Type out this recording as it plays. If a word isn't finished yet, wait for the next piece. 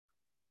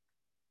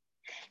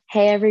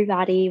Hey,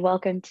 everybody.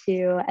 Welcome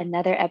to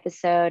another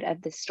episode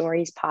of the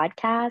Stories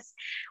Podcast.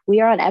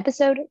 We are on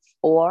episode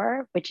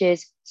 4, which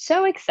is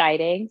so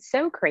exciting,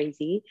 so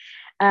crazy.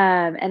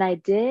 And I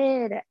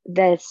did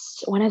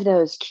this one of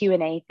those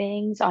Q&A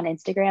things on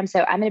Instagram.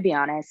 So I'm going to be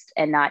honest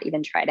and not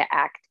even try to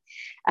act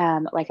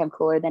like I'm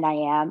cooler than I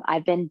am.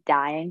 I've been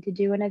dying to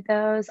do one of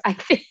those.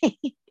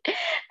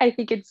 I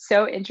think it's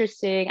so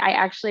interesting. I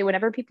actually,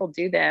 whenever people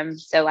do them,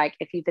 so like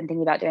if you've been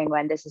thinking about doing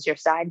one, this is your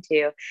sign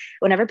too.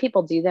 Whenever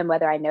people do them,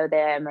 whether I know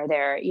them or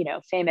they're,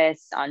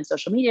 famous on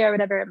social media or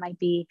whatever it might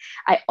be,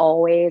 I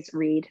always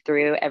read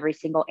through every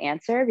single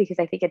answer because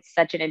I think it's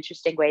such an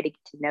interesting way to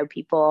get to know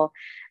people,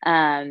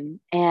 and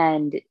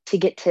to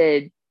get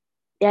to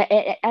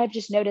yeah, I've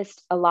just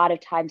noticed a lot of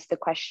times the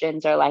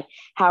questions are like,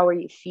 how are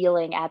you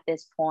feeling at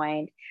this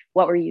point?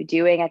 What were you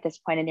doing at this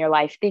point in your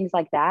life? Things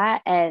like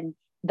that. And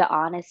the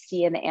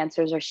honesty and the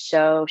answers are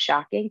so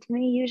shocking to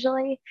me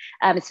usually,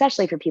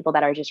 especially for people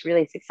that are just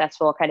really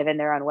successful kind of in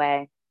their own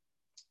way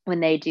when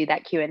they do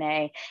that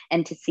Q&A,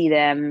 and to see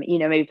them,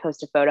 maybe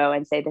post a photo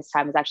and say, this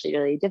time was actually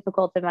really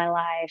difficult in my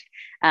life.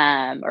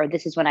 Or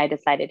this is when I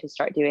decided to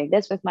start doing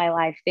this with my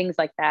life, things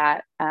like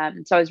that.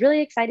 So I was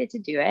really excited to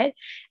do it.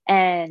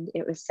 And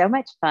it was so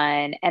much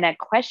fun. And a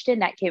question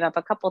that came up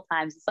a couple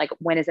times is like,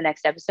 when is the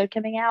next episode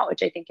coming out?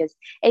 Which I think is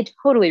a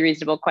totally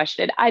reasonable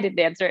question. I didn't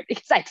answer it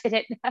because I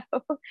didn't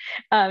know,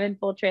 in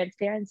full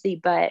transparency.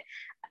 But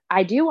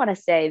I do want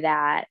to say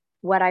that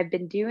what I've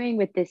been doing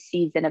with this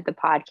season of the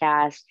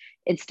podcast,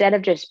 instead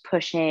of just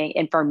pushing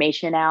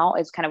information out,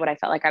 is kind of what I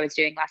felt like I was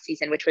doing last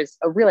season, which was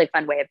a really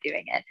fun way of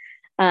doing it.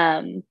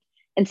 Um,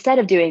 Instead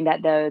of doing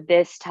that, though,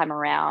 this time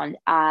around,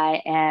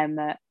 I am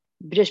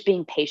just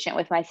being patient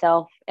with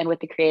myself and with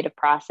the creative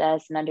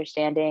process, and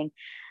understanding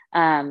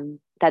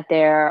that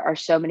there are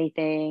so many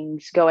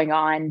things going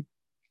on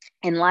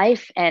in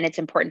life, and it's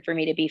important for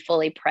me to be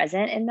fully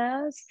present in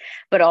those,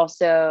 but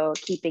also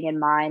keeping in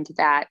mind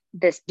that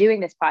doing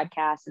this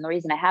podcast, and the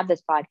reason I have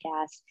this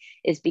podcast,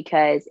 is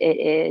because it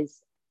is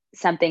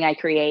something I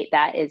create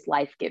that is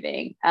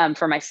life-giving,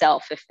 for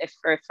myself, if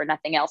for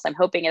nothing else. I'm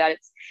hoping that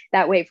it's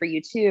that way for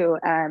you too,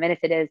 and if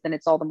it is, then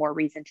it's all the more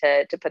reason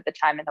to put the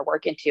time and the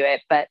work into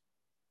it. But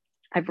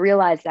I've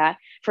realized that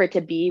for it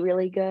to be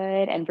really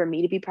good, and for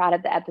me to be proud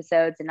of the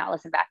episodes and not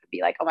listen back and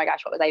be like, oh my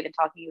gosh, what was I even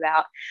talking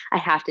about? I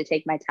have to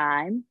take my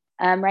time,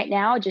 right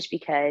now, just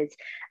because,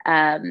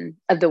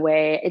 of the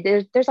way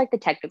there's like the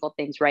technical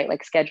things, right?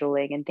 Like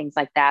scheduling and things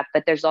like that.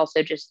 But there's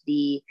also just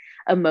the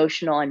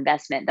emotional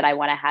investment that I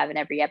want to have in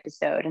every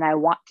episode. And I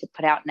want to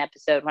put out an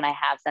episode when I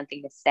have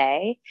something to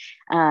say.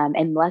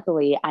 And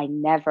luckily, I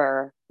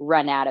never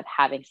run out of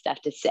having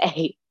stuff to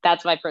say.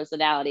 That's my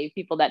personality.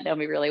 People that know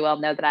me really well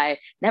know that I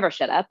never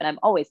shut up, and I'm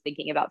always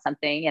thinking about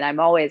something, and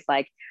I'm always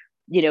like,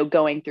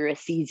 going through a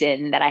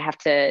season that I have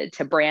to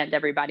brand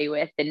everybody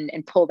with,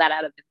 and pull that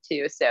out of them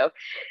too. So,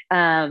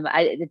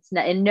 it's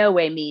not, in no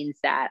way means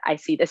that I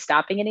see this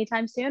stopping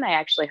anytime soon. I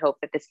actually hope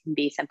that this can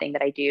be something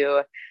that I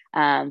do,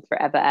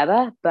 forever,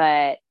 ever.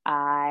 But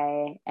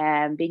I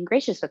am being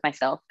gracious with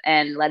myself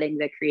and letting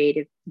the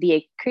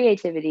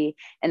creativity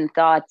and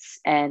thoughts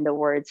and the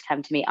words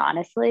come to me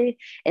honestly,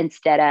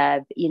 instead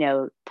of,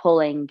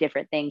 pulling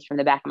different things from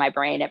the back of my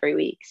brain every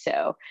week.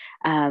 So,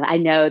 I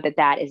know that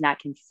that is not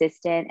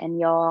consistent, and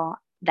y'all,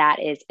 that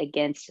is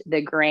against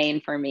the grain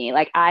for me.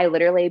 Like, I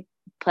literally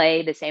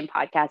play the same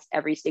podcast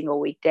every single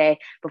weekday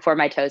before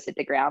my toes hit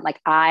the ground. Like,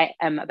 I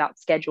am about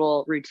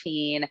schedule,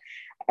 routine.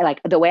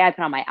 Like, the way I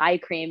put on my eye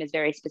cream is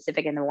very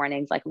specific in the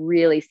mornings, like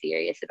really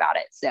serious about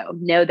it. So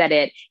know that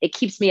it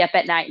keeps me up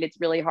at night, and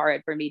it's really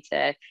hard for me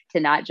to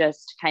not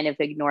just kind of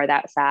ignore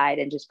that side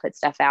and just put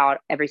stuff out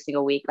every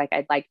single week like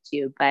I'd like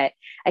to. But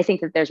I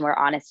think that there's more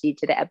honesty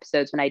to the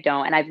episodes when I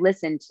don't. And I've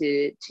listened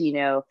to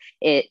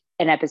an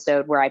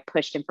episode where I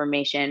pushed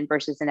information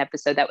versus an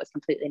episode that was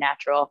completely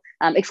natural,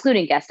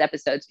 excluding guest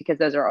episodes, because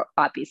those are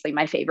obviously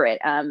my favorite,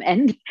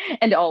 and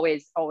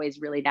always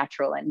really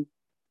natural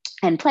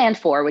and planned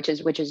for, which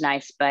is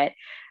nice. But,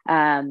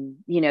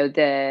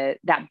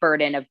 that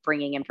burden of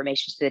bringing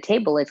information to the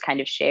table is kind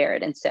of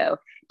shared. And so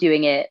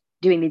doing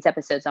these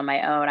episodes on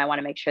my own, I want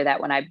to make sure that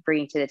when I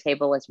bring to the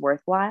table is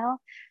worthwhile.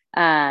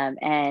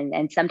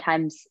 And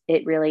sometimes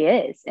it really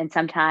is, and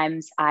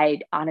sometimes I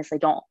honestly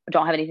don't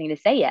have anything to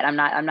say yet. I'm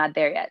not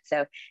there yet.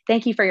 So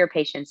thank you for your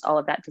patience, all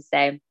of that to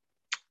say.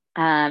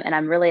 And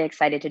I'm really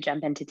excited to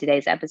jump into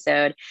today's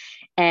episode.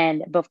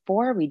 And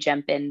before we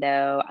jump in,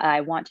 though,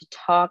 I want to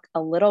talk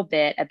a little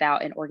bit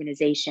about an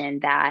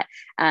organization that,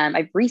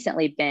 I've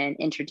recently been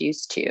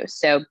introduced to.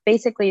 So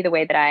basically, the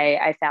way that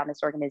I found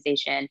this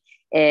organization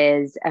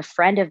is a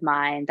friend of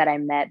mine that I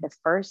met the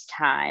first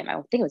time, I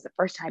think it was the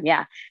first time,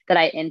 yeah, that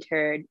I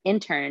interned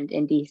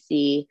in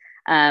DC.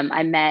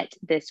 I met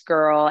this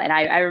girl, and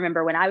I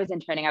remember when I was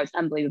interning, I was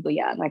unbelievably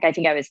young. Like I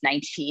think I was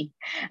 19.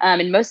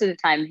 And most of the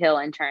time, Hill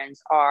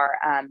interns are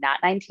not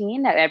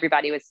 19.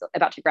 Everybody was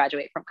about to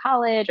graduate from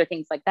college or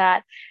things like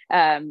that.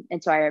 And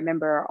so I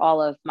remember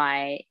all of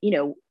my,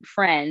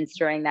 friends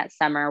during that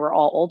summer were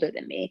all older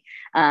than me.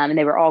 And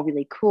they were all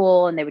really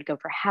cool, and they would go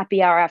for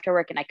happy hour after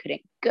work and I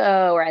couldn't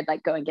go, or I'd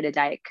like go and get a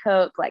Diet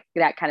Coke, like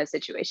that kind of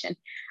situation.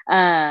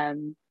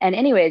 And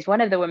anyways,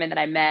 one of the women that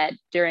I met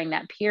during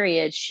that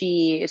period,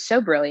 she is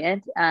so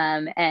brilliant,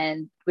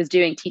 and was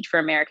doing Teach for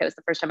America. It was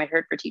the first time I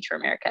heard for Teach for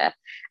America,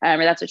 or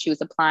that's what she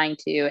was applying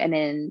to. And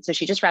then, so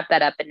she just wrapped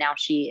that up and now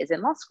she is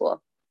in law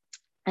school.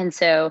 And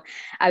so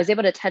I was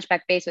able to touch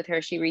back base with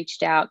her. She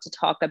reached out to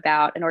talk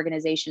about an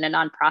organization, a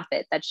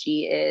nonprofit that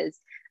she is,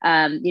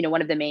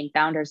 one of the main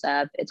founders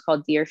of. It's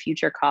called Dear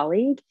Future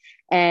Colleague.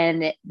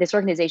 And this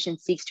organization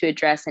seeks to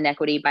address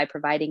inequity by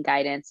providing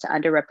guidance to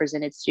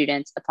underrepresented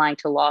students applying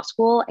to law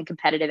school and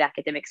competitive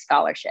academic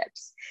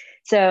scholarships.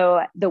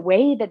 So the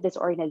way that this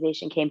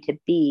organization came to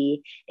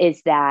be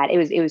is that it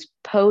was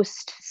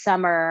post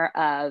summer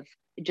of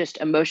just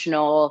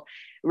emotional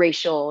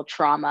racial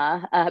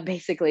trauma,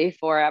 basically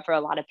for a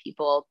lot of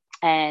people.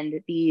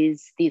 And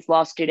these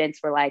law students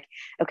were like,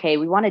 okay,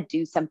 we want to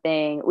do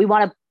something. We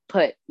want to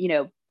put,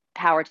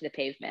 power to the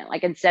pavement.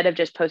 Like instead of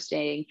just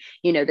posting,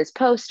 this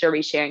post or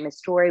resharing the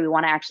story, we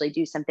want to actually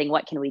do something.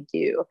 What can we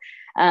do?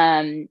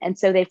 And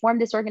so they formed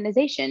this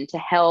organization to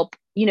help,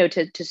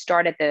 to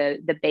start at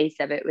the base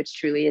of it, which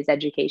truly is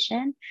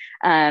education,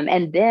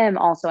 and them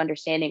also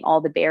understanding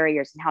all the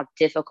barriers and how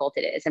difficult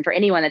it is. And for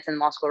anyone that's in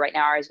law school right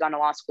now or has gone to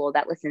law school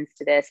that listens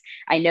to this,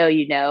 I know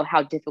you know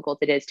how difficult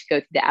it is to go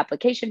through the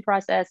application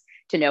process,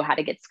 to know how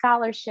to get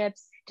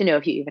scholarships, to know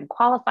if you even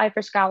qualify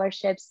for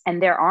scholarships.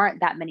 And there aren't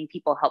that many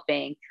people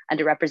helping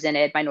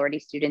underrepresented minority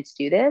students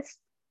do this.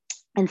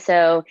 And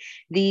so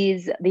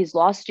these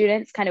law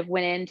students kind of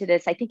went into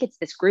this. I think it's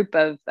this group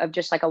of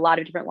just like a lot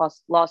of different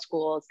law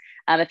schools,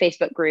 a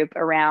Facebook group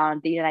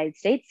around the United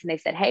States. And they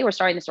said, hey, we're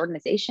starting this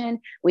organization.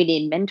 We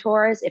need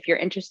mentors. If you're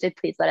interested,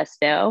 please let us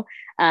know.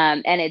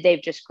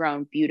 They've just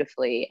grown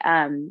beautifully.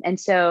 And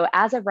so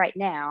as of right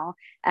now,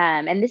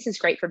 and this is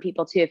great for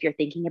people too, if you're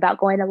thinking about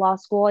going to law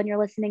school and you're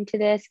listening to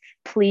this,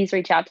 please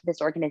reach out to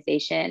this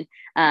organization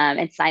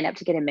and sign up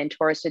to get a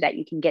mentor so that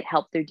you can get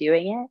help through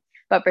doing it.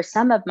 But for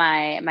some of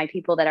my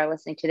people that are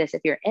listening to this,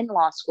 if you're in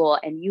law school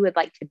and you would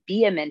like to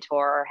be a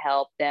mentor or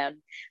help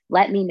them,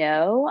 let me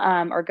know,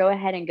 or go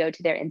ahead and go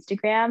to their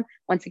Instagram.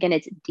 Once again,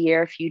 it's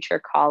Dear Future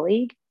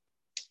Colleague,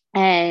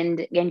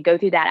 and go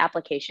through that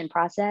application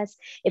process.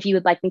 If you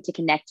would like me to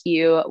connect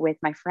you with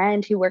my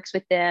friend who works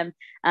with them,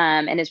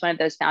 and is one of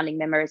those founding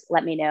members,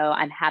 let me know.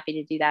 I'm happy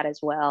to do that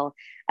as well.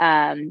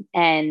 And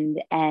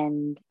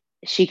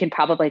she can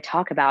probably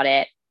talk about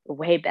it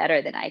way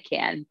better than I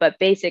can. But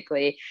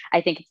basically,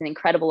 I think it's an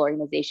incredible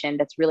organization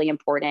that's really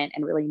important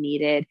and really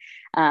needed.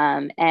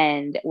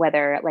 And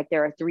whether like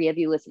there are 3 of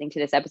you listening to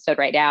this episode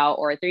right now,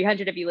 or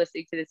 300 of you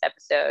listening to this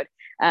episode,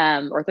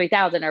 or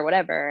 3,000 or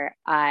whatever,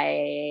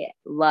 I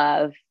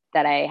love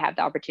that I have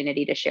the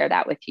opportunity to share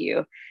that with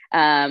you.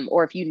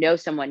 Or if you know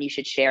someone you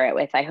should share it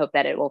with, I hope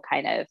that it will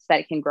that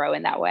it can grow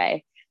in that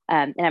way.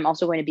 And I'm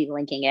also going to be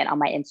linking it on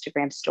my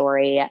Instagram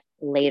story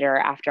later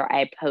after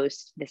I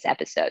post this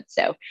episode.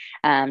 So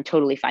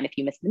totally fine if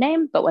you missed the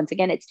name. But once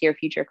again, it's Dear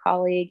Future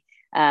Colleague.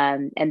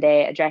 And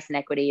they address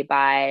inequity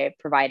by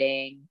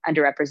providing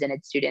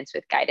underrepresented students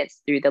with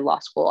guidance through the law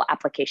school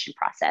application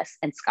process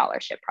and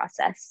scholarship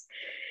process.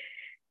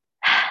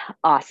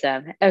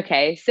 Awesome.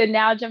 Okay. So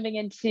now jumping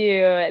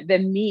into the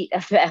meat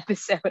of the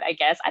episode, I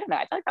guess. I don't know.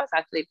 I feel like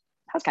that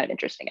was kind of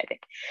interesting, I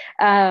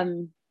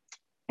think.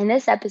 In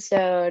this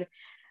episode,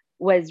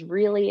 was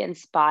really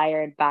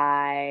inspired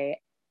by,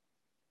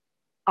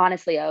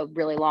 honestly, a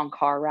really long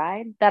car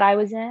ride that I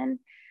was in,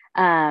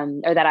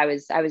 or that I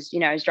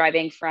was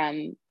driving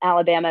from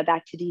Alabama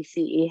back to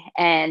DC.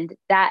 And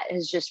that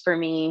has just for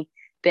me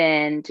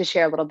been to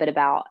share a little bit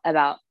about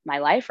my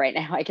life right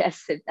now, I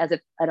guess, as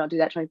if I don't do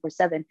that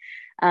 24/7.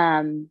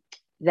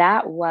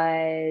 That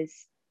was,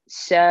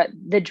 so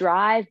the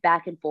drive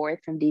back and forth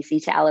from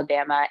DC to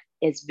Alabama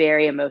is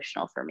very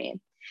emotional for me,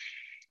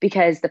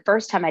 because the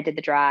first time I did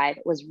the drive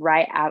was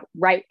right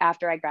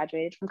after I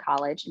graduated from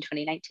college in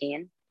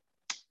 2019.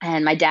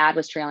 And my dad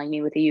was trailing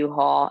me with a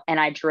U-Haul, and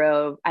I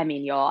drove,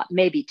 y'all,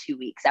 maybe 2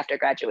 weeks after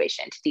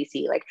graduation to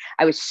DC. Like,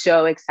 I was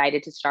so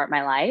excited to start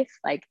my life.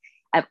 Like,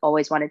 I've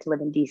always wanted to live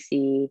in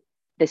DC.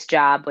 This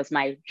job was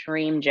my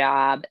dream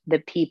job. The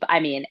people,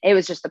 it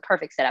was just the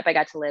perfect setup. I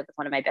got to live with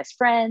one of my best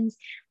friends.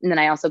 And then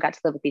I also got to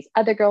live with these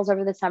other girls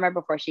over the summer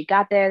before she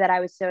got there that I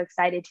was so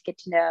excited to get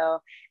to know.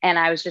 And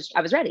I was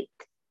ready.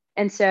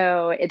 And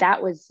so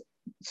that was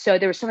so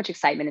there was so much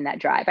excitement in that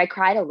drive. I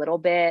cried a little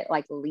bit,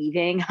 like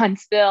leaving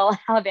Huntsville,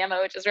 Alabama,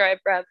 which is where I'm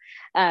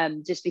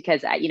from, just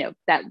because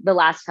that the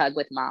last hug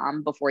with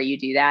mom before you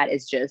do that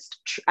is just,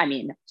 I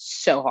mean,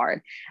 so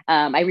hard.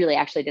 I really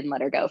actually didn't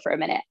let her go for a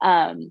minute,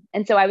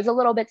 and so I was a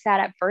little bit sad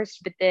at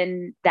first, but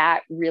then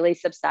that really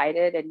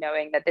subsided, and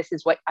knowing that this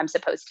is what I'm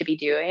supposed to be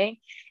doing,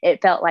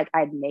 it felt like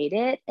I'd made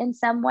it in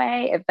some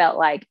way. It felt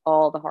like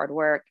all the hard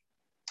work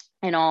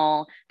and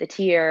all the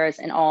tears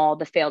and all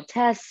the failed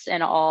tests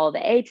and all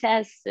the A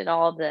tests and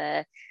all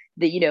the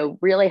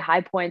really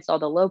high points, all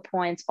the low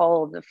points,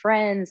 all of the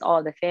friends, all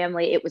of the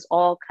family, it was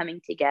all coming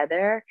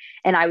together.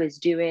 And I was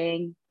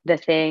doing the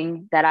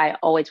thing that I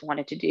always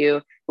wanted to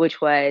do,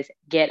 which was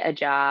get a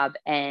job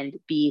and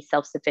be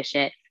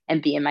self-sufficient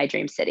and be in my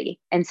dream city.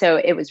 And so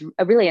it was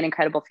really an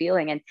incredible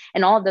feeling.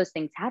 And all of those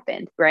things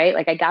happened, right?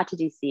 Like I got to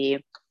DC.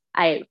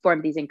 I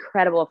formed these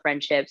incredible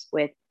friendships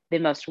with the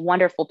most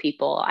wonderful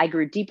people. I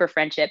grew deeper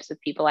friendships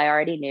with people I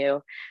already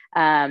knew.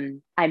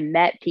 I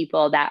met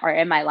people that are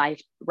in my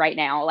life right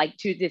now, like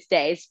to this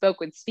day,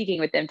 speaking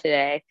with them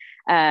today,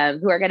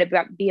 who are going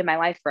to be in my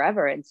life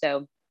forever. And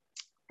so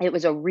it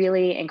was a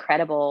really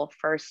incredible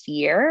first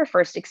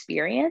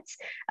experience,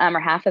 or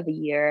half of a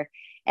year.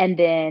 And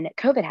then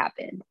COVID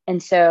happened.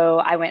 And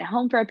so I went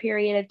home for a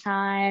period of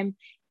time,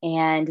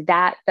 and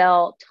that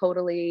felt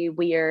totally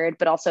weird,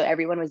 but also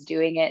everyone was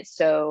doing it.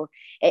 So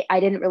I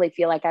didn't really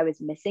feel like I was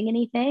missing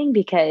anything,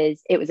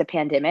 because it was a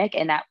pandemic,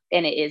 and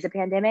it is a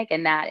pandemic.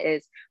 And that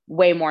is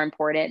way more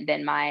important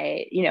than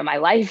my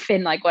life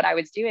and like what I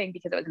was doing,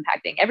 because it was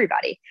impacting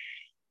everybody.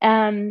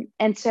 And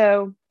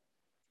so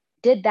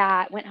did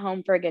that, went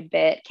home for a good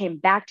bit, came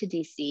back to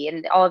DC,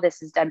 and all of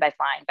this is done by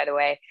flying, by the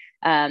way.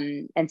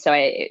 And so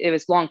it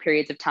was long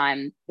periods of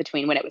time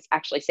between when it was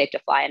actually safe to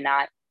fly and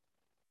not.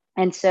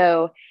 And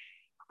so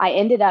I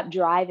ended up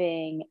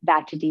driving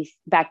back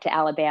to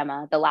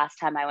Alabama the last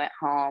time I went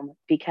home,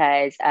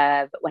 because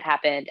of what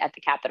happened at the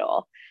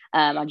Capitol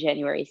on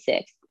January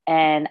 6th.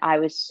 And I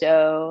was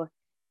so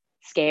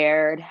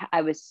scared.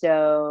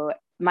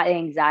 My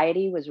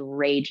anxiety was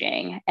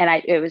raging.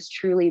 And it was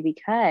truly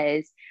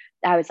because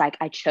I was like,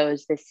 I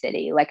chose this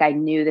city. Like I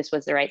knew this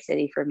was the right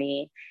city for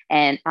me.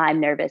 And I'm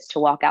nervous to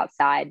walk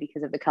outside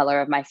because of the color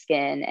of my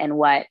skin and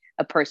what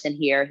a person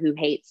here who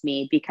hates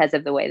me because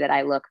of the way that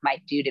I look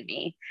might do to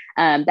me.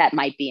 That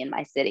might be in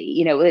my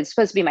city. It's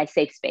supposed to be my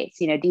safe space.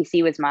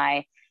 DC was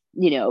my,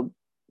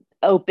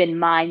 open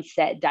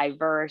mindset,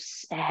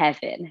 diverse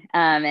heaven.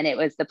 And it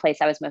was the place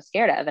I was most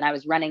scared of. And I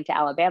was running to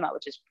Alabama,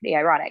 which is pretty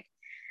ironic.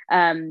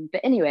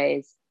 But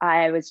anyways,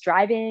 I was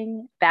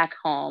driving back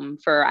home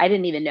I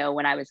didn't even know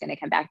when I was going to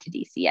come back to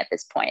DC at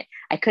this point.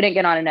 I couldn't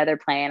get on another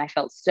plane. I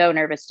felt so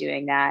nervous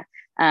doing that.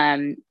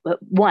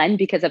 One,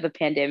 because of a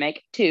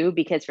pandemic. Two,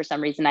 because for some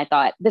reason I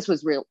thought this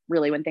was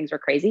really when things were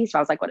crazy. So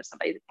I was like, what if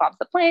somebody bombs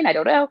the plane? I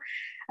don't know.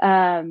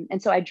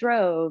 And so I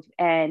drove,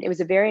 and it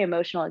was a very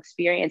emotional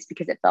experience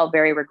because it felt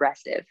very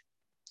regressive.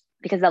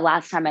 Because the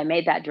last time I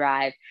made that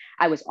drive,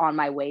 I was on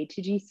my way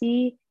to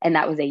DC, and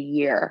that was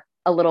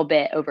a little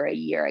bit over a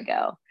year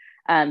ago,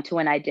 to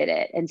when I did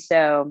it. And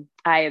so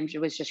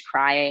was just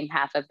crying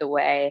half of the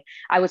way.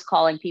 I was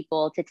calling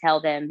people to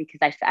tell them, because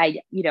I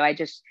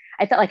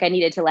felt like I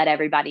needed to let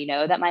everybody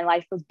know that my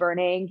life was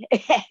burning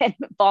and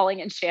falling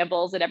in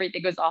shambles and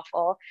everything was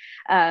awful,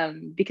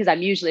 because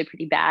I'm usually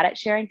pretty bad at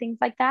sharing things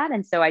like that.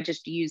 And so I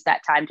just used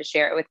that time to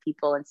share it with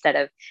people instead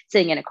of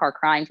sitting in a car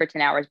crying for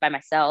 10 hours by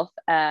myself.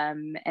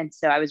 And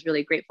so I was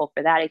really grateful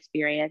for that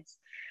experience.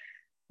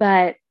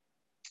 But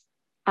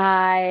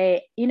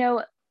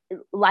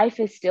life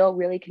is still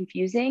really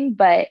confusing,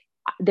 but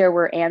there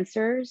were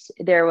answers.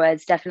 There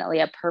was definitely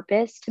a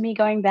purpose to me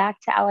going back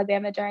to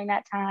Alabama during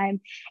that time,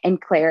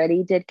 and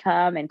clarity did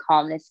come, and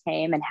calmness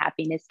came, and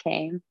happiness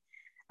came.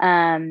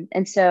 And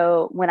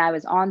so when I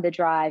was on the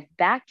drive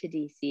back to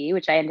DC,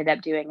 which I ended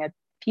up doing a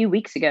couple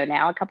weeks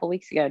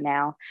ago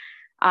now,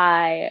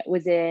 so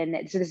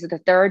this is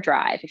the third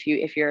drive.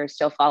 If you're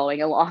still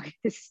following along,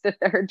 this is the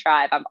third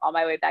drive. I'm on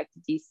my way back to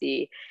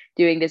DC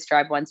doing this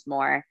drive once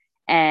more.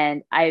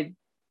 And I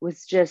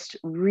was just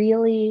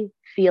really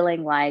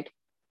feeling like,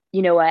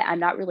 you know what, I'm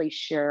not really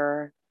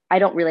sure. I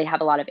don't really have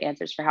a lot of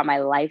answers for how my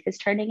life is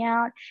turning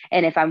out.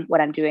 And if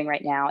what I'm doing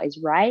right now is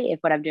right, if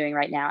what I'm doing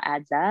right now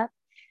adds up,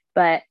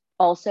 but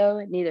also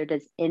neither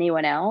does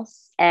anyone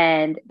else.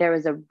 And there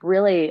was a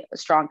really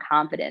strong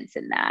confidence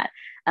in that,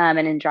 and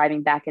in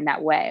driving back in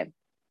that way.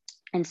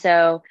 And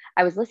so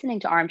I was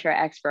listening to Armchair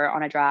Expert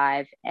on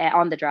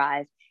the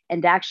drive,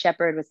 and Dax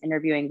Shepard was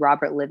interviewing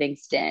Robert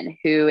Livingston,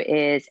 who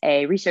is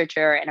a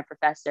researcher and a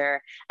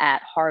professor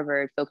at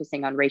Harvard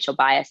focusing on racial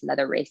bias and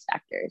other race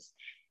factors.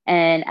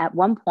 And at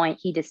one point,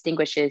 he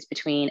distinguishes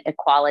between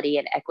equality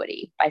and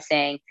equity by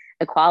saying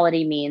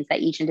equality means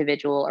that each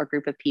individual or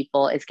group of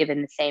people is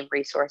given the same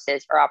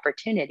resources or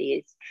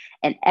opportunities.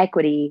 And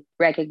equity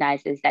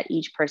recognizes that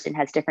each person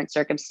has different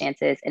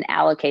circumstances and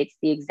allocates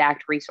the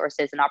exact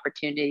resources and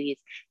opportunities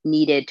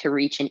needed to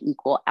reach an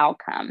equal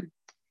outcome.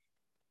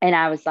 And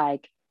I was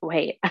like,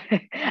 wait,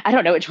 I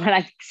don't know which one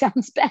I think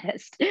sounds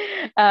best.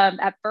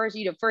 At first,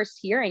 first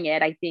hearing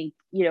it, I think,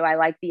 I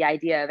like the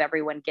idea of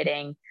everyone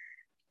getting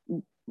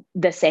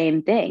the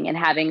same thing and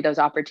having those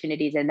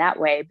opportunities in that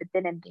way. But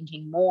then I'm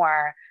thinking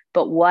more,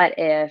 but what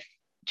if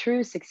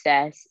true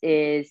success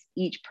is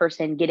each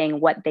person getting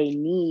what they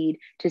need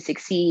to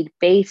succeed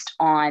based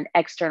on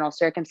external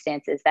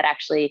circumstances that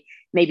actually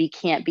maybe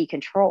can't be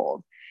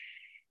controlled?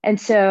 And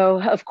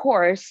so, of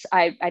course,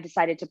 I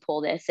decided to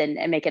pull this and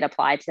make it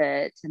apply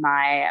to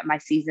my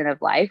season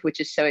of life, which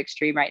is so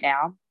extreme right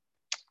now.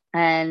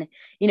 And,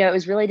 it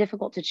was really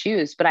difficult to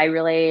choose, but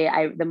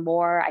the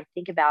more I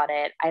think about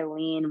it, I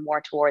lean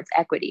more towards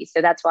equity.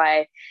 So that's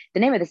why the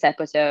name of this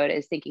episode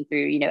is thinking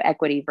through,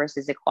 equity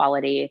versus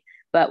equality.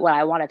 But what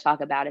I want to talk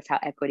about is how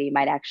equity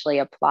might actually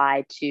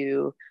apply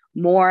to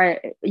more,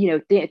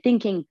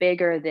 thinking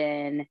bigger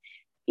than,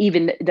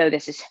 even though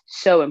this is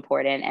so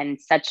important and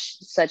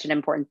such an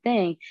important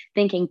thing,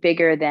 thinking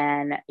bigger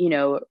than,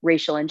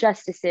 racial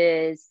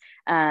injustices,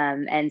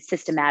 and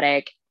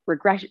systematic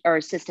regression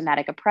or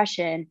systematic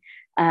oppression,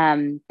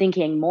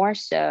 thinking more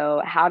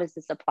so, how does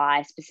this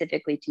apply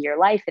specifically to your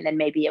life? And then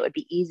maybe it would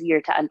be easier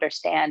to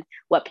understand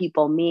what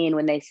people mean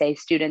when they say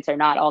students are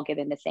not all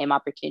given the same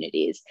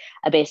opportunities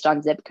based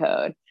on zip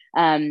code.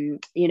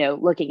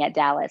 Looking at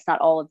Dallas, not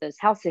all of those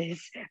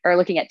houses, or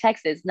looking at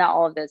Texas, not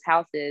all of those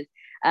houses,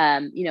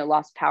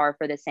 lost power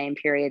for the same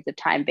periods of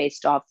time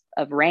based off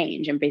of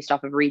range and based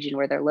off of region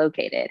where they're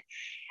located.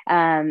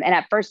 And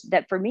at first,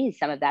 that for me,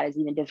 some of that is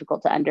even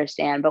difficult to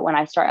understand. But when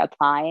I start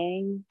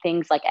applying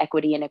things like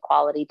equity and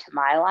equality to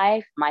my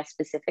life, my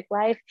specific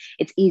life,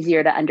 it's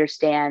easier to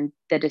understand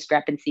the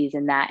discrepancies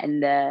in that in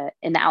the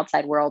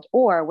outside world,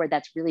 or where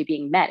that's really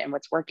being met and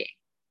what's working.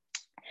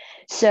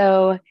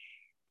 So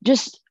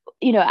just,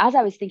 as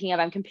I was thinking of,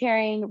 I'm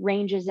comparing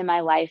ranges in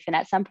my life. And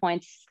at some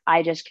points,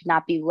 I just could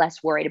not be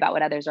less worried about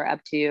what others are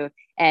up to.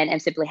 And I'm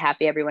simply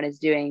happy everyone is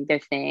doing their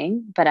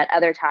thing. But at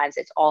other times,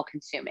 it's all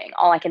consuming.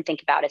 All I can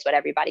think about is what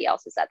everybody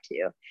else is up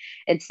to.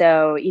 And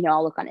so,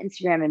 I'll look on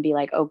Instagram and be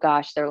like, oh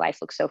gosh, their life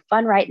looks so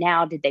fun right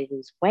now. Did they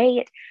lose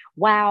weight?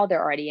 Wow,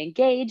 they're already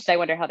engaged. I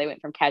wonder how they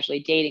went from casually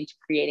dating to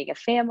creating a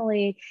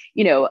family.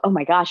 Oh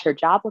my gosh, her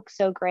job looks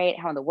so great.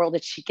 How in the world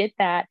did she get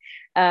that?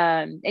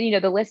 And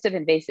the list of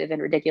invasive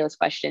and ridiculous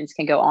questions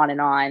can go on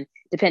and on,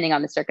 depending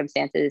on the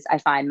circumstances I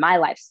find my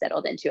life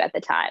settled into at the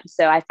time.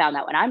 So I found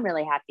that when I'm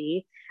really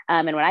happy,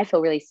 and when I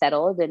feel really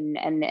settled, and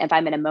if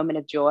I'm in a moment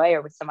of joy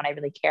or with someone I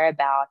really care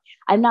about,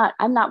 I'm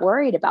not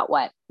worried about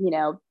what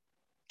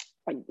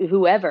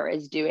whoever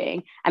is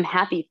doing. I'm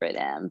happy for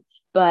them.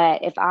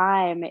 But if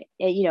I'm,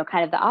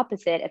 kind of the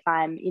opposite, if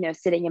I'm,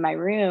 sitting in my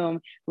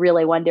room,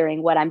 really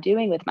wondering what I'm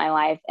doing with my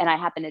life, and I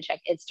happen to check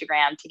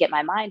Instagram to get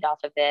my mind off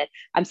of it,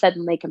 I'm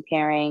suddenly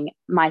comparing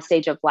my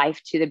stage of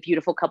life to the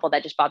beautiful couple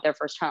that just bought their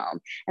first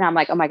home. And I'm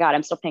like, oh my God,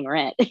 I'm still paying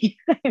rent. You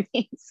know what I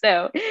mean?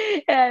 So,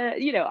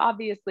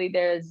 obviously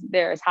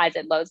there's highs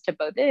and lows to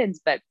both ends,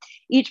 but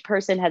each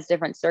person has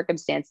different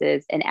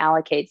circumstances and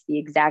allocates the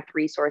exact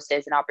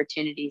resources and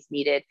opportunities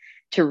needed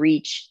to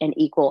reach an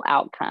equal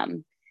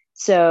outcome.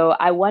 So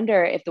I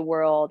wonder if the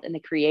world and the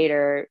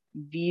creator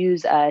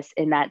views us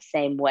in that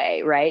same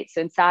way, right?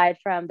 So aside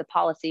from the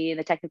policy and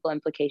the technical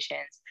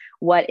implications,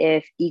 what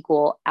if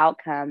equal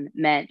outcome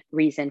meant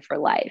reason for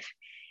life?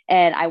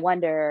 And I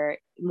wonder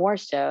more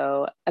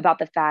so about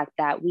the fact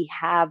that we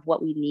have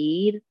what we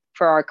need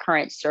for our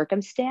current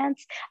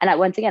circumstance. And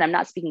once again, I'm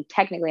not speaking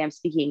technically, I'm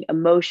speaking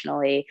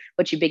emotionally,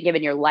 what you've been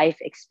given your life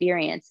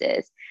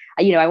experiences.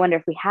 I wonder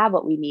if we have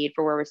what we need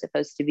for where we're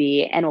supposed to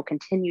be, and will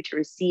continue to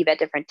receive at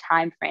different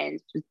time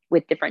frames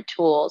with different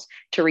tools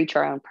to reach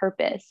our own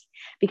purpose.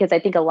 Because I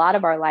think a lot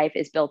of our life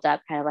is built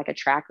up kind of like a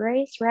track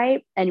race,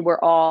 right? And we're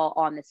all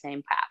on the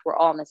same path. We're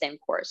all on the same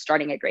course,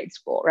 starting at grade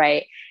school,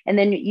 right? And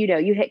then,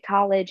 you hit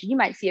college, you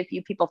might see a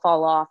few people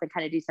fall off and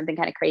kind of do something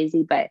kind of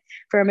crazy, but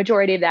for a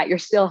majority of that, you're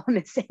still on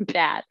the same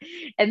path.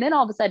 And then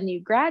all of a sudden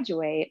you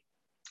graduate,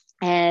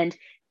 and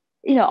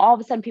all of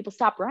a sudden people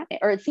stop running,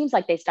 or it seems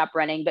like they stop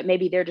running, but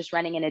maybe they're just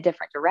running in a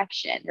different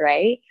direction,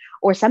 right?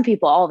 Or some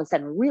people all of a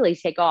sudden really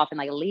take off and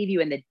like leave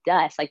you in the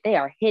dust, like they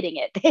are hitting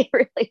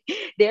it.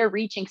 They're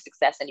reaching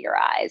success in your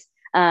eyes.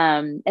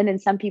 And then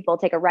some people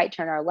take a right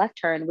turn or a left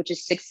turn, which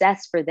is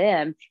success for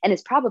them, and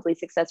it's probably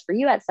success for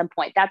you at some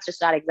point. That's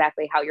just not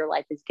exactly how your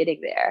life is getting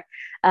there.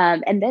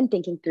 And then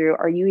thinking through,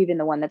 are you even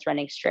the one that's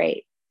running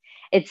straight?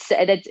 And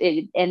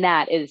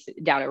that is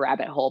down a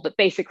rabbit hole. But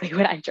basically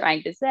what I'm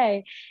trying to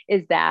say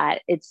is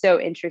that it's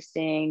so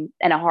interesting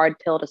and a hard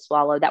pill to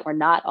swallow that we're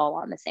not all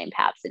on the same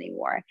paths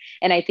anymore.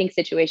 And I think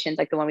situations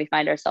like the one we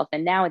find ourselves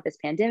in now with this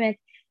pandemic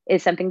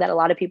is something that a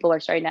lot of people are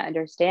starting to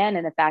understand.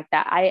 And the fact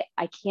that I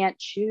can't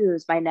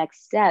choose my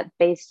next step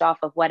based off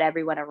of what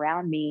everyone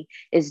around me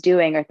is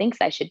doing or thinks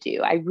I should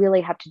do. I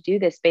really have to do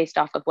this based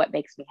off of what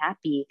makes me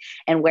happy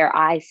and where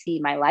I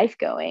see my life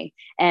going.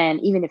 And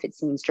even if it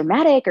seems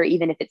dramatic, or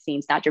even if it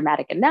seems not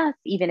dramatic enough,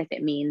 even if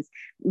it means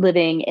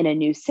living in a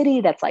new city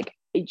that's like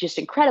just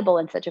incredible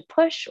and such a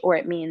push, or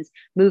it means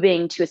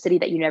moving to a city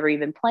that you never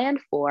even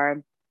planned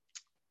for,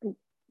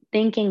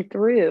 thinking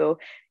through,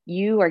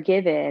 you are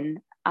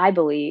given, I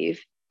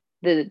believe,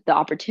 the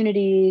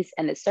opportunities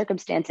and the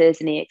circumstances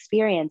and the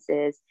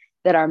experiences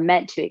that are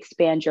meant to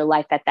expand your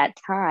life at that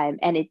time.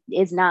 And it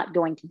is not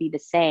going to be the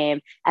same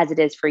as it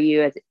is for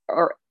you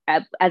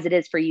as it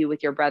is for you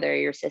with your brother or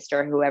your sister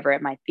or whoever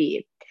it might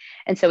be.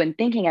 And so in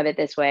thinking of it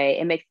this way,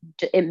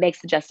 it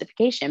makes the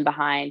justification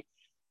behind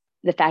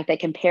the fact that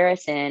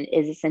comparison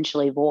is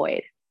essentially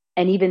void.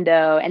 And even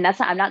though, and that's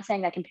not, I'm not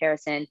saying that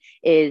comparison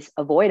is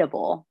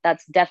avoidable.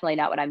 That's definitely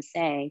not what I'm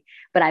saying.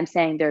 But I'm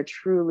saying there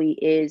truly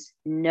is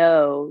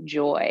no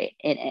joy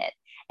in it.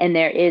 And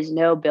there is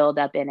no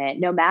buildup in it,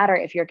 no matter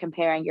if you're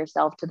comparing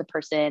yourself to the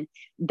person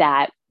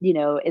that,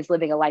 is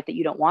living a life that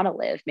you don't want to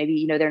live.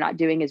 Maybe, they're not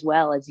doing as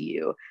well as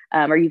you,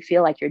 or you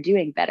feel like you're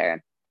doing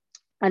better.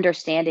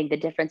 Understanding the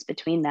difference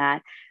between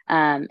that,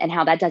 and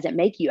how that doesn't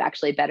make you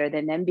actually better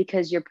than them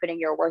because you're putting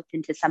your worth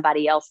into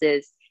somebody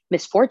else's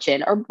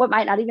misfortune, or what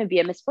might not even be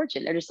a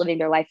misfortune. They're just living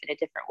their life in a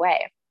different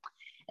way.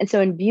 And so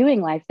in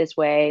viewing life this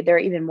way, there are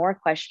even more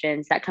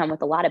questions that come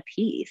with a lot of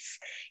peace.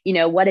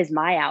 What is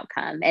my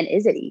outcome, and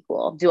is it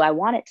equal? Do I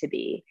want it to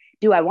be?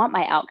 Do I want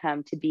my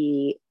outcome to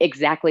be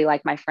exactly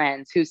like my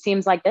friends who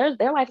seems like their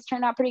life has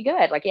turned out pretty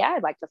good? Like, yeah,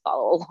 I'd like to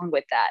follow along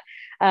with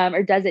that.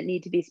 Or does it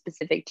need to be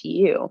specific to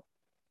you?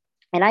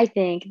 And I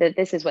think that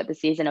this is what the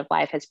season of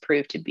life has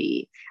proved to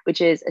be, which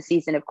is a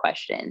season of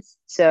questions.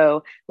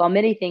 So while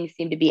many things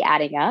seem to be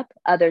adding up,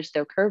 others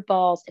throw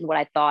curveballs in what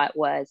I thought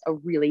was a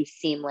really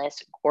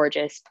seamless,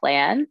 gorgeous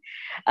plan.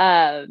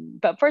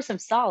 But for some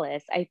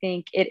solace, I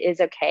think it is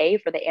okay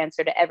for the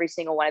answer to every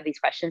single one of these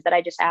questions that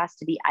I just asked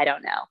to be, I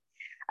don't know.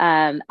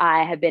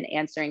 I have been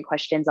answering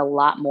questions a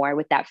lot more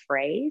with that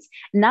phrase,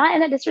 not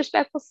in a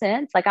disrespectful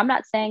sense. Like, I'm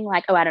not saying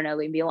like, oh, I don't know,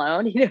 leave me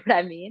alone. You know what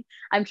I mean?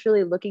 I'm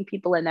truly looking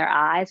people in their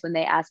eyes when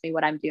they ask me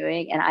what I'm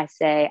doing. And I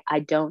say, I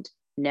don't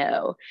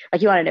know.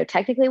 Like, you want to know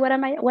technically what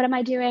am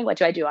I doing? What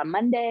do I do on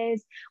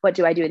Mondays? What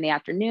do I do in the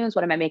afternoons?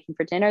 What am I making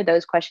for dinner?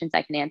 Those questions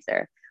I can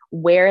answer.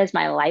 Where is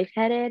my life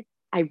headed?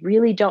 I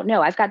really don't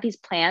know. I've got these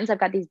plans. I've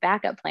got these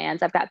backup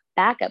plans. I've got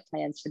backup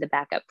plans to the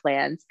backup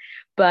plans.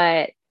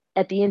 But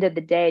at the end of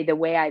the day, the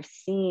way I've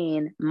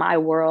seen my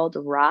world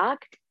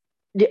rocked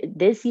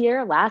this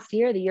year, last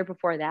year, the year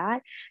before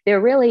that,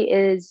 there really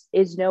is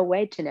no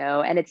way to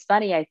know. And it's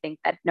funny, I think,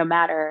 that no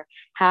matter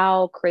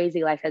how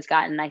crazy life has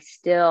gotten, I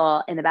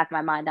still, in the back of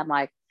my mind, I'm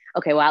like,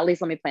 okay, well, at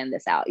least let me plan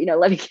this out.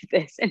 Let me get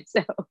this. And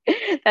so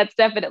that's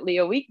definitely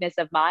a weakness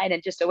of mine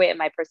and just a way of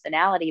my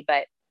personality.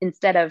 But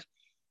instead of,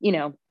 you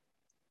know,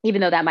 even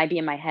though that might be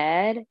in my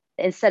head,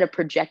 instead of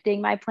projecting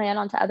my plan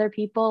onto other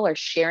people or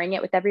sharing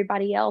it with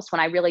everybody else when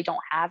I really don't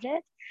have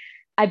it,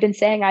 I've been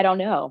saying, I don't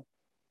know.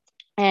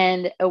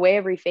 And a way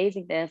of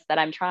rephasing this that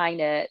I'm trying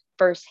to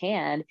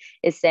firsthand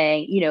is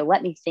saying,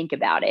 let me think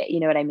about it.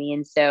 You know what I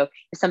mean? So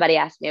if somebody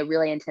asks me a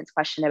really intense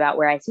question about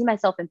where I see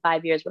myself in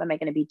 5 years, what am I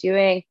going to be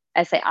doing?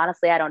 I say,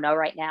 honestly, I don't know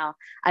right now.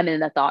 I'm in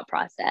the thought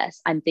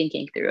process. I'm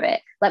thinking through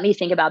it. Let me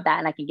think about that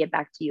and I can get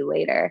back to you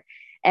later.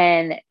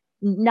 And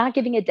not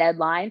giving a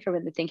deadline for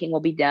when the thinking will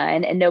be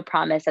done, and no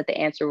promise that the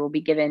answer will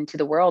be given to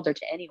the world or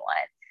to anyone.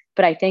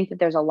 But I think that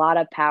there's a lot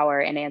of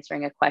power in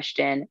answering a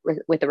question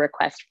with a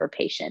request for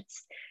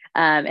patience.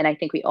 And I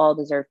think we all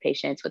deserve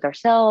patience with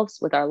ourselves,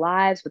 with our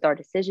lives, with our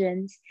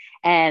decisions.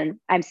 And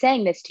I'm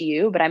saying this to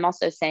you, but I'm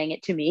also saying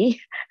it to me.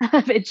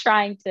 I've been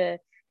trying to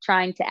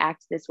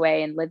act this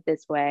way and live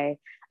this way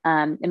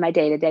in my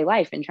day-to-day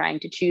life, and trying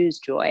to choose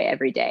joy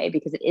every day,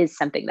 because it is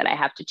something that I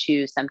have to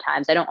choose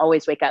sometimes. I don't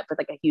always wake up with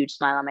like a huge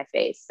smile on my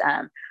face,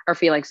 or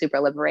feeling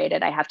super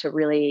liberated. I have to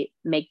really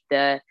make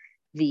the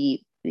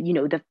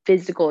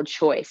physical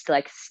choice to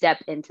like step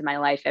into my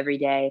life every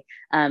day,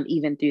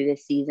 even through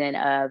this season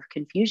of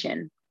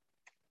confusion.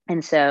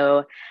 And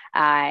so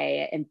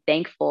I am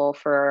thankful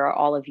for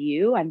all of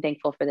you. I'm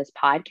thankful for this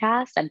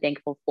podcast. I'm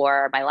thankful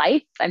for my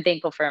life. I'm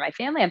thankful for my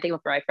family. I'm thankful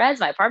for my friends,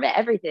 my apartment,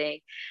 everything.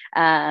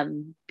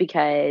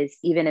 Because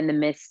even in the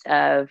midst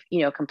of,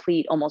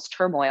 complete almost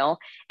turmoil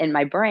in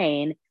my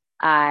brain,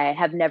 I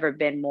have never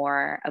been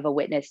more of a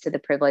witness to the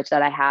privilege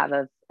that I have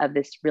of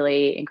this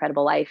really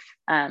incredible life.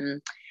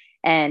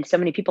 And so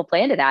many people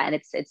play into that, and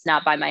it's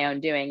not by my own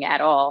doing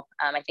at all.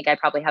 I think I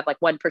probably have like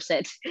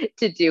 1%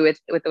 to do with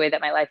the way that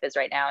my life is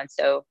right now. And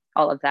so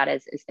all of that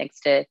is thanks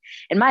to,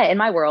 in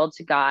my world,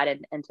 to God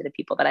and to the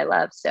people that I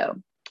love. So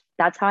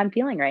that's how I'm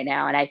feeling right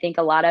now. And I think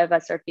a lot of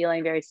us are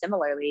feeling very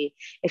similarly.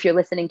 If you're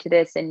listening to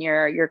this and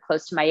you're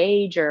close to my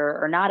age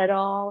or not at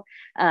all,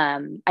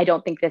 I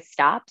don't think this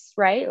stops,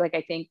 right? Like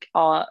I think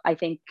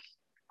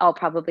I'll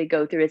probably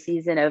go through a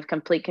season of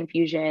complete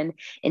confusion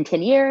in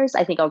 10 years.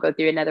 I think I'll go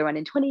through another one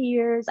in 20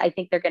 years. I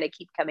think they're going to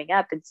keep coming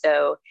up. And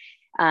so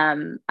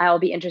I'll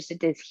be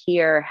interested to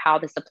hear how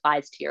this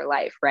applies to your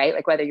life, right?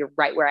 Like whether you're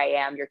right where I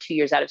am, you're 2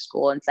 years out of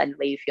school and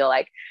suddenly you feel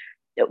like,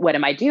 what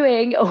am I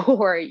doing?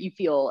 Or you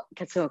feel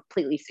so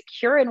completely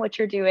secure in what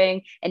you're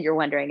doing and you're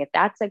wondering if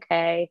that's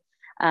okay.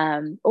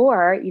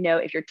 Or,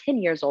 if you're 10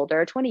 years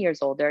older, 20 years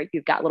older,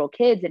 you've got little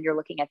kids and you're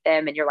looking at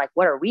them and you're like,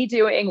 what are we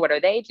doing? What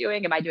are they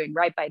doing? Am I doing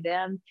right by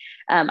them?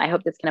 I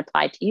hope this can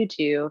apply to you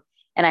too.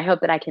 And I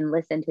hope that I can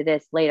listen to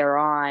this later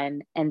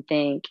on and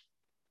think,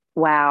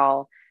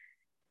 wow,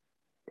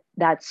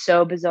 that's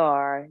so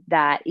bizarre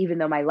that even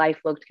though my life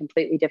looked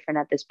completely different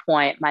at this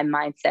point, my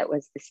mindset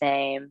was the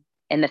same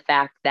in the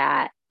fact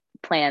that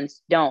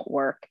plans don't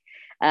work,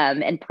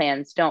 and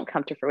plans don't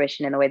come to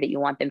fruition in the way that you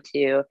want them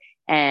to.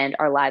 And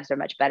our lives are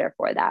much better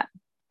for that.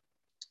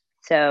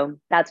 So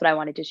that's what I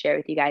wanted to share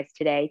with you guys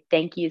today.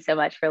 Thank you so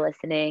much for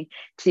listening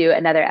to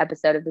another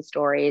episode of The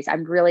Stories.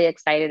 I'm really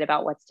excited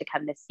about what's to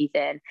come this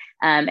season,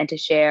 and to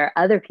share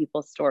other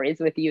people's stories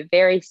with you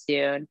very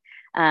soon.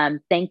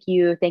 Thank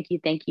you, thank you,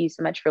 thank you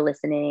so much for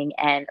listening.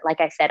 And like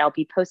I said, I'll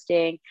be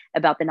posting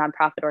about the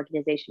nonprofit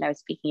organization I was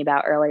speaking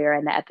about earlier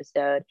in the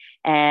episode.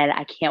 And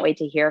I can't wait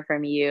to hear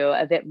from you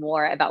a bit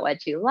more about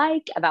what you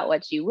like, about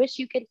what you wish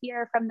you could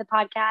hear from the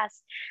podcast.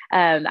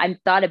 I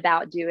thought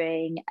about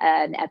doing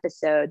an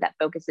episode that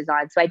focuses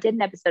on, so I did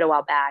an episode a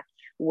while back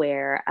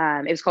where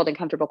it was called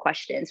Uncomfortable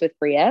Questions with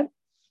Bria.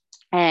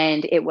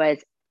 And it was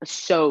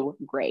so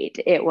great.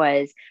 It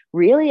was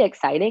really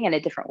exciting and a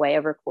different way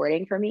of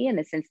recording for me in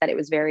the sense that it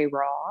was very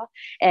raw.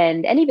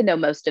 And even though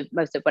most of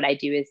what I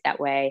do is that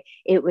way,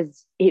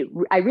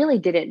 I really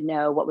didn't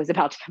know what was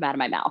about to come out of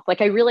my mouth.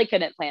 Like I really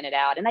couldn't plan it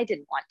out and I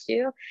didn't want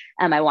to.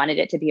 I wanted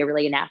it to be a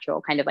really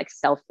natural kind of like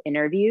self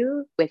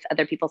interview with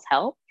other people's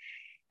help.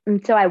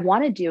 And so I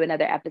want to do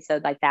another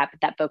episode like that,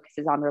 but that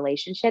focuses on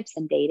relationships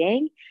and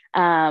dating,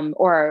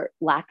 or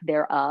lack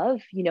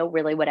thereof,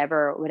 really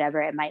whatever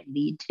it might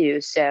lead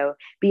to. So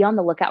be on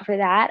the lookout for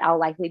that. I'll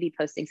likely be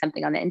posting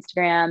something on the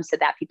Instagram so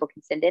that people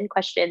can send in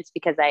questions,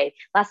 because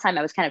last time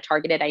I was kind of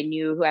targeted. I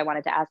knew who I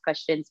wanted to ask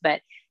questions,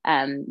 but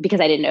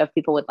because I didn't know if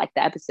people would like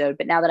the episode.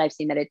 But now that I've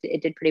seen that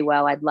it did pretty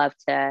well, I'd love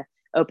to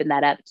open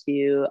that up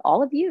to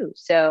all of you.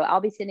 So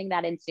I'll be sending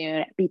that in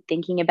soon. Be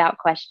thinking about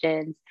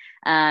questions.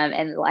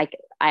 And like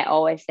I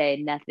always say,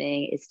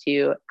 nothing is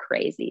too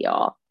crazy,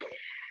 y'all.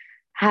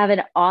 Have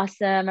an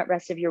awesome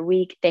rest of your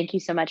week. Thank you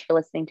so much for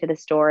listening to The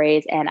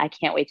Stories. And I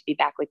can't wait to be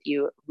back with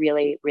you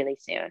really, really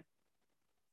soon.